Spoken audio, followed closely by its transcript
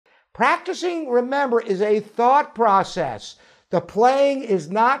Practicing, remember, is a thought process. The playing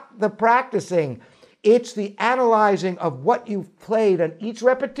is not the practicing. It's the analyzing of what you've played on each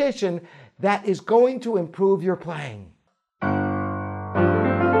repetition that is going to improve your playing.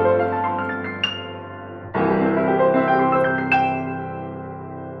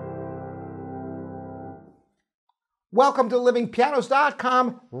 Welcome to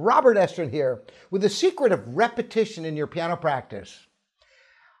livingpianos.com. Robert Estrin here with the secret of repetition in your piano practice.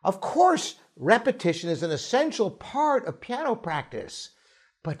 Of course, repetition is an essential part of piano practice.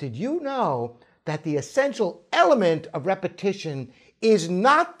 But did you know that the essential element of repetition is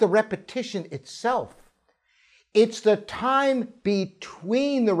not the repetition itself? It's the time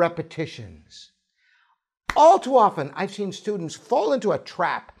between the repetitions. All too often, I've seen students fall into a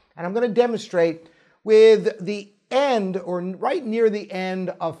trap, and I'm going to demonstrate with the end or right near the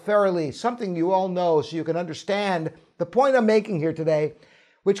end of Fairly, something you all know so you can understand the point I'm making here today,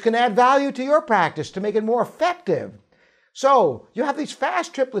 which can add value to your practice to make it more effective. So you have these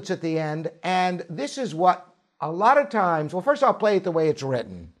fast triplets at the end, and this is what a lot of times, well, first I'll play it the way it's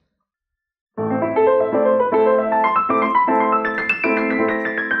written.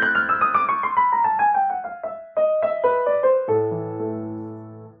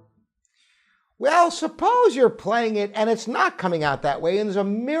 Well, suppose you're playing it and it's not coming out that way, and there's a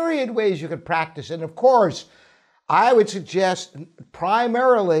myriad ways you could practice it. And of course, I would suggest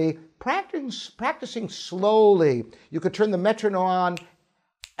primarily practicing slowly. You could turn the metronome on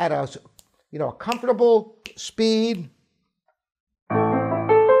at a comfortable speed.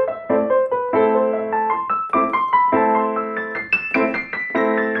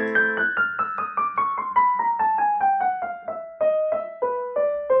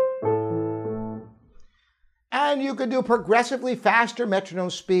 And you could do progressively faster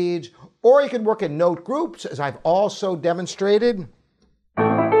metronome speeds, or you can work in note groups, as I've also demonstrated.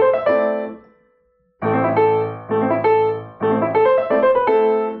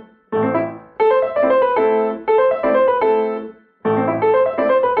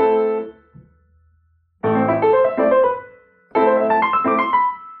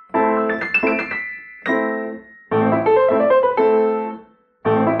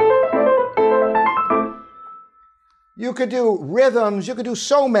 You could do rhythms, you could do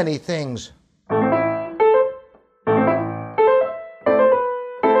so many things.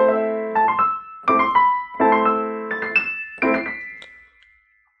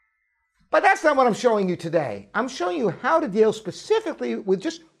 But that's not what I'm showing you today. I'm showing you how to deal specifically with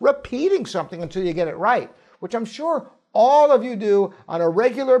just repeating something until you get it right, which I'm sure all of you do on a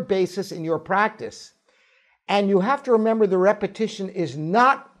regular basis in your practice. And you have to remember the repetition is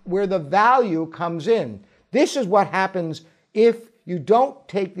not where the value comes in. This is what happens if you don't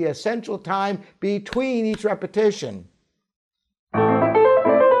take the essential time between each repetition.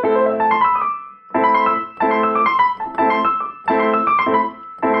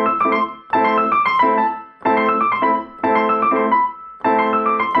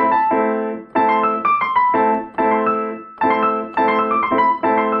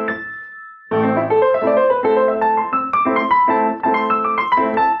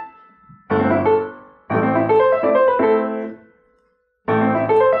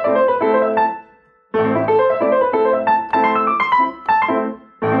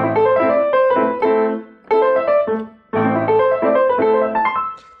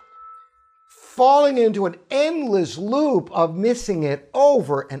 Falling into an endless loop of missing it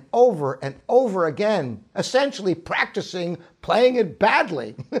over and over and over again, essentially practicing playing it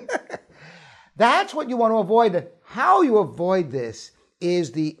badly. That's what you want to avoid. How you avoid this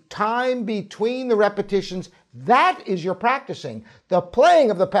is the time between the repetitions. That is your practicing. The playing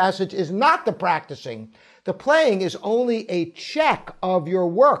of the passage is not the practicing. The playing is only a check of your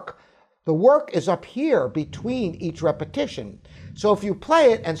work. The work is up here between each repetition. So if you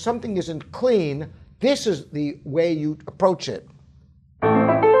play it and something isn't clean, this is the way you approach it.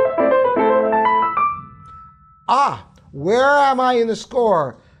 Where am I in the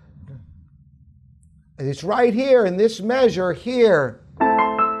score? It's right here in this measure here.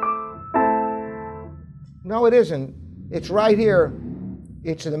 No, it isn't. It's right here.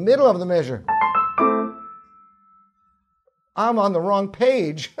 It's in the middle of the measure. I'm on the wrong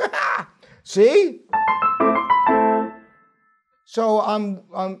page. See? So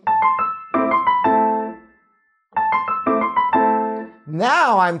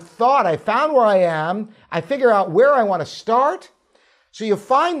now I found where I am. I figure out where I want to start. So you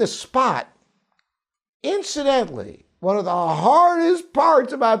find the spot. Incidentally, one of the hardest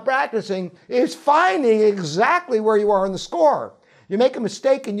parts about practicing is finding exactly where you are in the score. You make a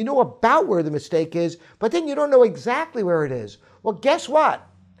mistake and you know about where the mistake is, but then you don't know exactly where it is. Well, guess what?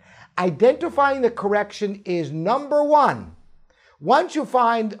 Identifying the correction is number one. Once you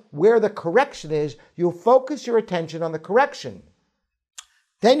find where the correction is, you'll focus your attention on the correction.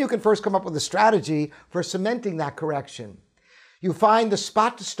 Then you can first come up with a strategy for cementing that correction. You find the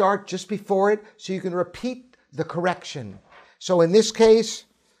spot to start just before it so you can repeat the correction. So in this case,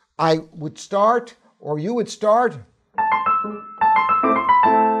 I would start, or you would start.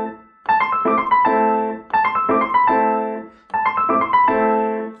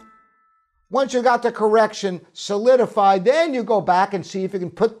 Once you got the correction solidified, then you go back and see if you can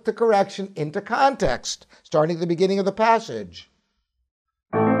put the correction into context, starting at the beginning of the passage.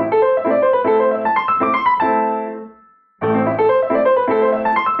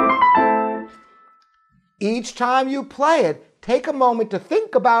 Each time you play it, take a moment to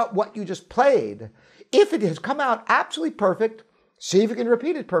think about what you just played. If it has come out absolutely perfect, see if you can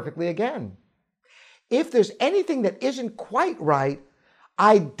repeat it perfectly again. If there's anything that isn't quite right,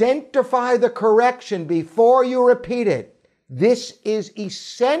 identify the correction before you repeat it. This is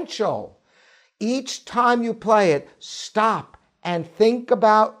essential. Each time you play it, stop and think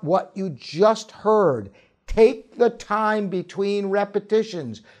about what you just heard. Take the time between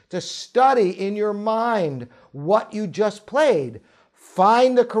repetitions to study in your mind what you just played.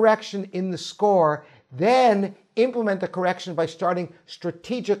 Find the correction in the score, then implement the correction by starting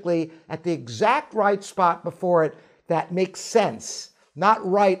strategically at the exact right spot before it that makes sense. Not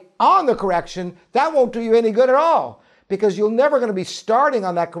right on the correction. That won't do you any good at all because you're never going to be starting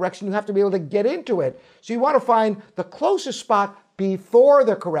on that correction. You have to be able to get into it. So you want to find the closest spot before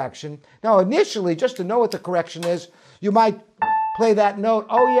the correction. Now, initially, just to know what the correction is, you might play that note.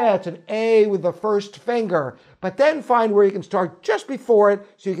 Oh, yeah, it's an A with the first finger. But then find where you can start just before it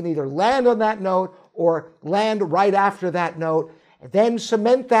so you can either land on that note or land right after that note. Then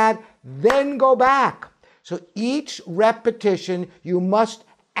cement that, then go back. So each repetition, you must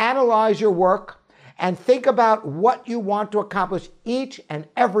analyze your work and think about what you want to accomplish each and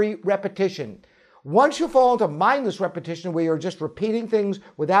every repetition. Once you fall into mindless repetition where you're just repeating things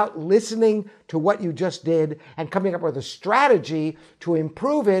without listening to what you just did and coming up with a strategy to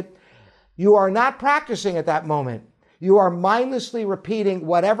improve it, you are not practicing at that moment. You are mindlessly repeating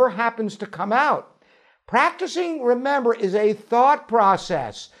whatever happens to come out. Practicing, remember, is a thought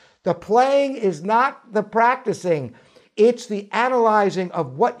process. The playing is not the practicing. It's the analyzing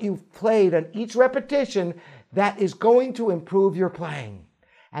of what you've played on each repetition that is going to improve your playing.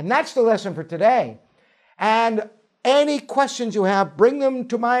 And that's the lesson for today. And any questions you have, bring them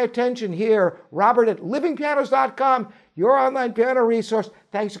to my attention here, Robert at livingpianos.com, your online piano resource.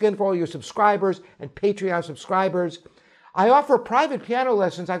 Thanks again for all your subscribers and Patreon subscribers. I offer private piano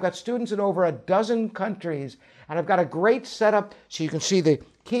lessons. I've got students in over a dozen countries, and I've got a great setup so you can see the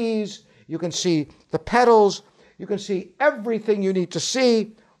keys, you can see the pedals, you can see everything you need to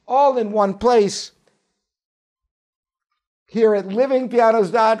see all in one place here at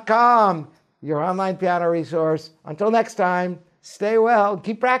livingpianos.com, your online piano resource. Until next time, stay well,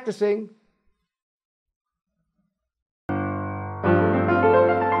 keep practicing.